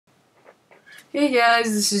Hey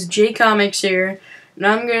guys, this is J Comics here, and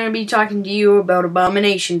I'm going to be talking to you about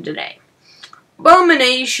Abomination today.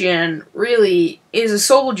 Abomination really is a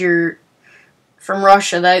soldier from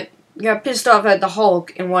Russia that got pissed off at the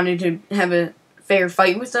Hulk and wanted to have a fair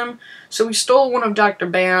fight with him, so he stole one of Dr.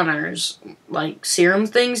 Banner's, serum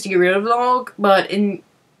things to get rid of the Hulk, but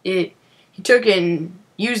he took and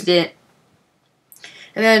used it,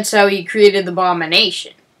 and that's how he created the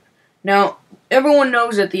Abomination. Now, everyone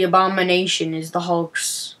knows that the Abomination is the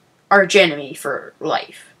Hulk's archenemy for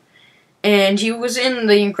life. And he was in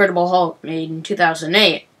The Incredible Hulk made in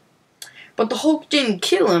 2008. But the Hulk didn't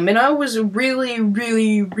kill him, and I was really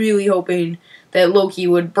hoping that Loki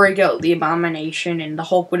would break out the Abomination and the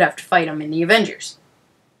Hulk would have to fight him in the Avengers.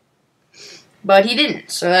 But he didn't,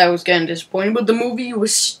 so that was kind of disappointing, but the movie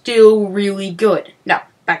was still really good. Now,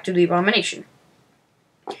 back to the Abomination.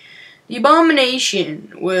 The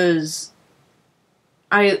Abomination was...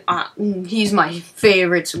 he's my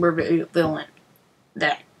favorite supervillain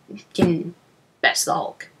that can best the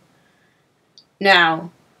Hulk.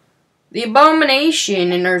 Now, the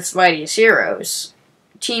Abomination and Earth's Mightiest Heroes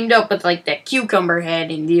teamed up with, that Cucumber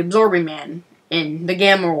Head and the Absorbing Man in the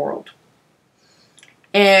Gamma World.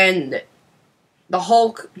 And the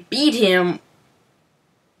Hulk beat him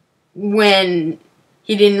when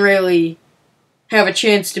he didn't really have a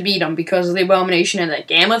chance to beat him because the Abomination had that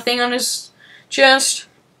gamma thing on his chest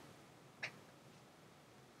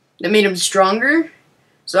that made him stronger.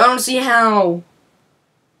 So I don't see how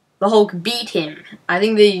the Hulk beat him. I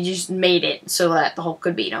think they just made it so that the Hulk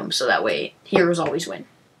could beat him, so that way heroes always win.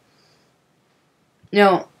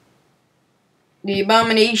 Now, the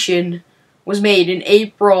Abomination was made in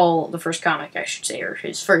April, the first comic I should say, or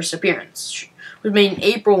his first appearance, was made in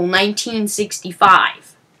April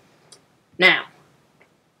 1965. Now,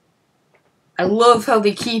 I love how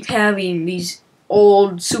they keep having these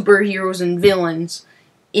old superheroes and villains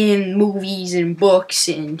in movies and books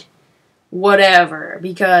and whatever,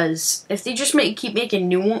 because if they just keep making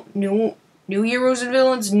new heroes and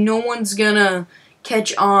villains, no one's gonna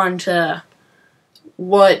catch on to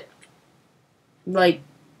what,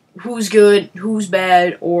 who's good, who's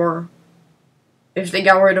bad, or if they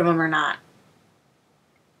got rid of them or not.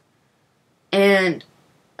 And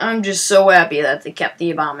I'm just so happy that they kept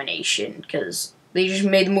the Abomination, because they just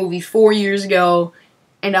made the movie 4 years ago,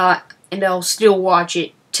 and I'll still watch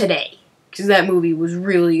it today, because that movie was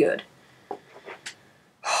really good.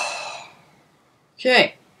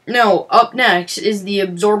 Okay, now, up next is the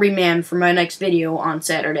Absorbing Man for my next video on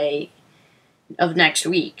Saturday of next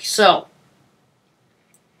week. So,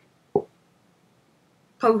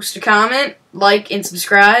 post a comment, like, and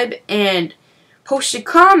subscribe, and post a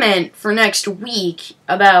comment for next week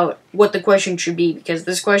about what the question should be, because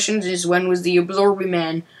this question is when was the Absorbing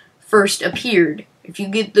Man first appeared. If you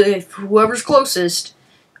get whoever's closest,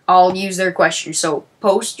 I'll use their question. So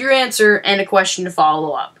post your answer and a question to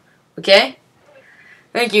follow up. Okay?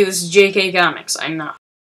 Thank you. This is JK Comics. I'm not.